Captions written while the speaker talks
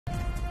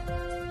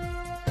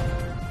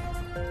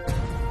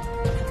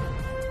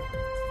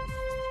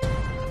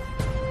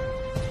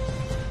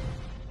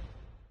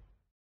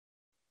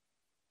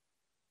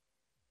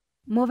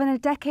More than a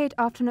decade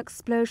after an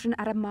explosion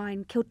at a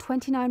mine killed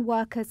 29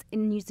 workers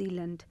in New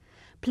Zealand,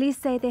 police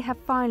say they have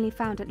finally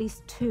found at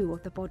least 2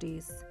 of the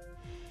bodies.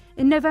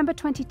 In November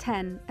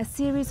 2010, a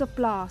series of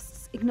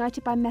blasts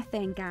ignited by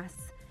methane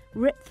gas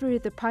ripped through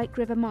the Pike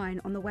River mine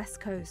on the west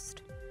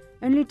coast.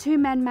 Only 2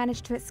 men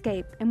managed to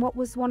escape in what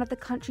was one of the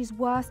country's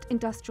worst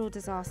industrial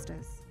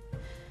disasters.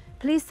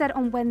 Police said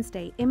on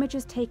Wednesday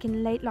images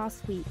taken late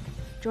last week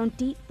during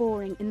deep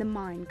boring in the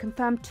mine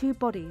confirmed 2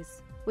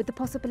 bodies, with the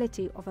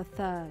possibility of a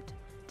third.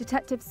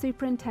 Detective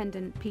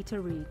Superintendent Peter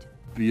Reid.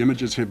 The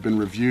images have been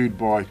reviewed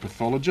by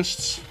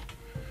pathologists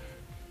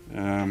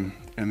and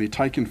they're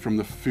taken from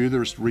the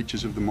furthest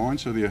reaches of the mine,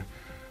 so they're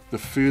the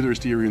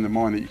furthest area in the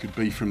mine that you could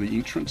be from the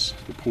entrance,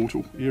 the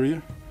portal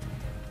area,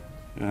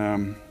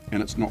 and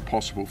it's not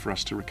possible for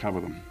us to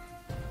recover them.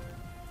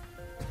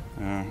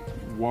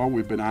 While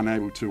we've been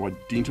unable to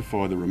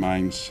identify the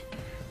remains,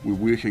 we're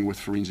working with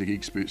forensic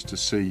experts to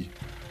see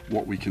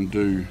what we can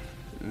do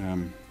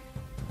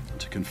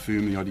to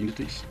confirm the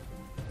identities.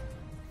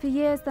 For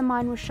years the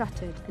mine was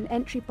shuttered and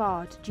entry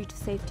barred due to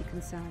safety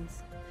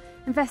concerns.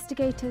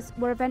 Investigators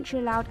were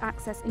eventually allowed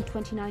access in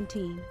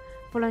 2019,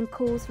 following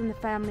calls from the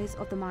families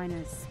of the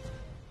miners.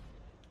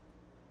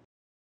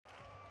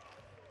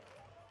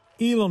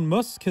 Elon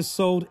Musk has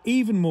sold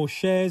even more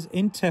shares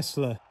in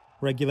Tesla.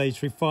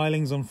 Regulatory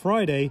filings on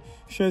Friday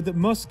showed that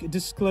Musk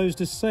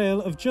disclosed a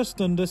sale of just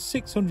under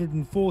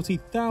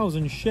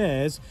 640,000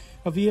 shares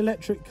of the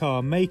electric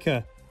car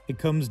maker. It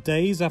comes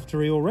days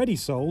after he already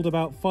sold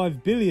about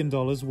 $5 billion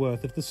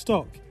worth of the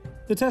stock.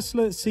 The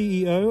Tesla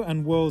CEO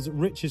and world's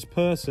richest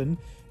person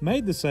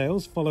made the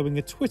sales following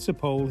a Twitter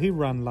poll he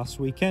ran last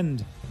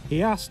weekend.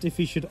 He asked if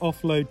he should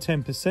offload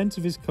 10%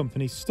 of his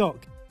company's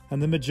stock,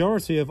 and the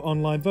majority of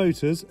online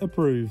voters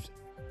approved.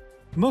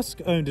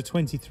 Musk owned a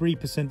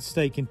 23%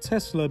 stake in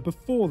Tesla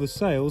before the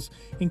sales,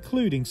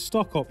 including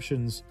stock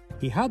options.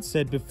 He had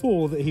said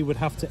before that he would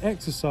have to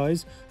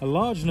exercise a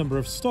large number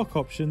of stock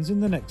options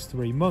in the next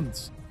 3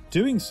 months.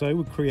 Doing so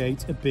would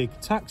create a big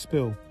tax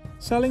bill.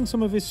 Selling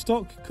some of his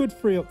stock could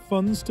free up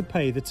funds to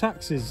pay the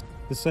taxes.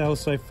 The sales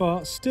so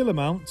far still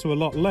amount to a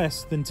lot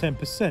less than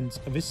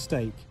 10% of his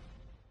stake.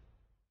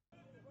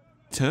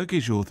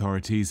 Turkish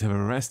authorities have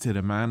arrested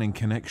a man in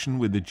connection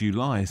with the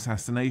July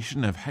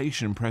assassination of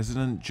Haitian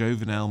President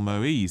Jovenel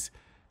Moïse,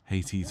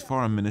 Haiti's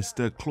Foreign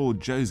Minister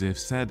Claude Joseph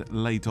said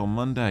late on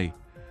Monday.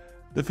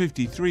 The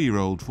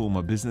 53-year-old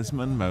former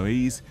businessman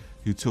Moïse,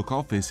 who took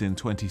office in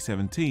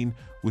 2017,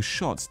 was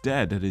shot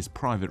dead at his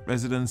private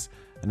residence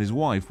and his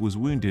wife was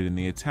wounded in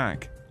the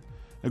attack.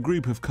 A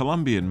group of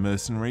Colombian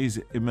mercenaries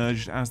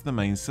emerged as the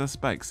main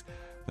suspects,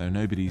 though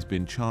nobody's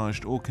been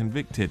charged or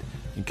convicted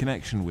in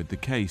connection with the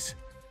case.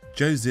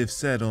 Joseph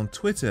said on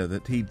Twitter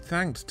that he'd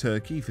thanked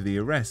Turkey for the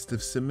arrest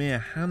of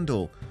Samir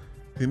Handel,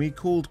 whom he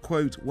called,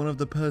 quote, one of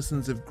the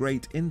persons of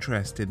great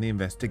interest in the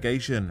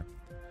investigation.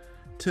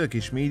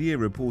 Turkish media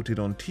reported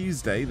on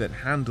Tuesday that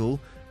Handel,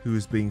 who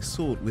was being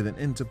sought with an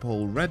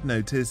Interpol red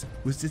notice,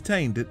 was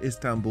detained at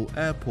Istanbul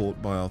airport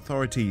by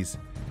authorities.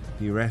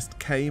 The arrest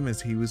came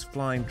as he was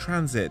flying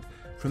transit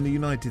from the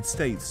United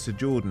States to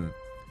Jordan.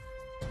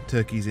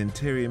 Turkey's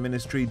Interior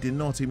Ministry did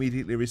not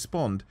immediately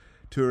respond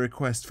to a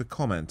request for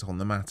comment on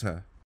the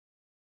matter.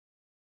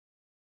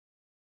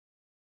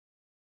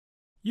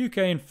 UK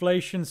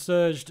inflation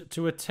surged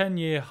to a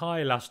 10-year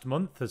high last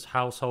month as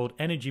household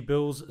energy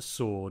bills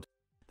soared.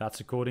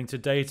 That's according to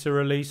data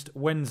released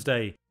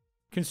Wednesday.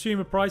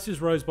 Consumer prices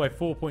rose by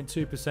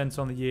 4.2%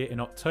 on the year in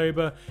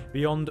October,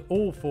 beyond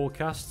all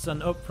forecasts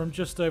and up from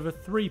just over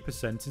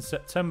 3% in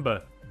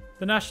September.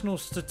 The National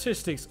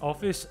Statistics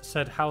Office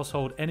said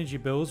household energy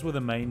bills were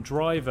the main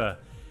driver.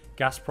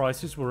 Gas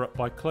prices were up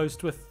by close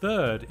to a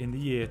third in the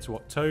year to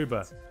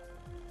October.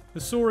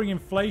 The soaring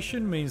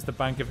inflation means the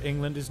Bank of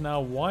England is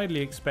now widely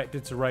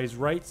expected to raise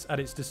rates at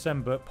its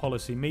December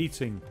policy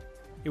meeting.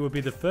 It would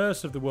be the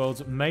first of the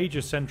world's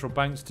major central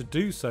banks to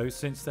do so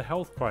since the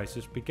health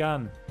crisis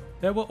began.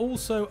 There were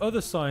also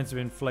other signs of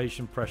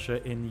inflation pressure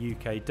in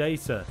UK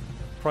data.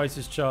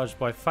 Prices charged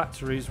by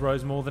factories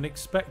rose more than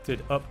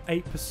expected, up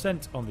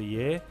 8% on the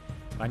year.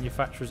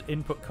 Manufacturers'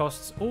 input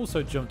costs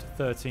also jumped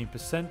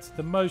 13%,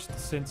 the most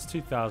since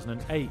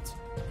 2008.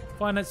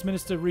 Finance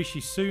Minister Rishi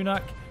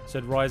Sunak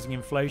said rising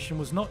inflation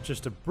was not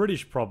just a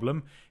British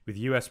problem, with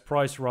US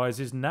price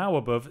rises now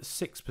above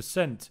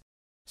 6%.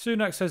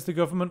 Sunak says the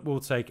government will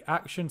take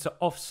action to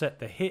offset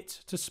the hit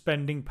to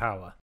spending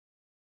power.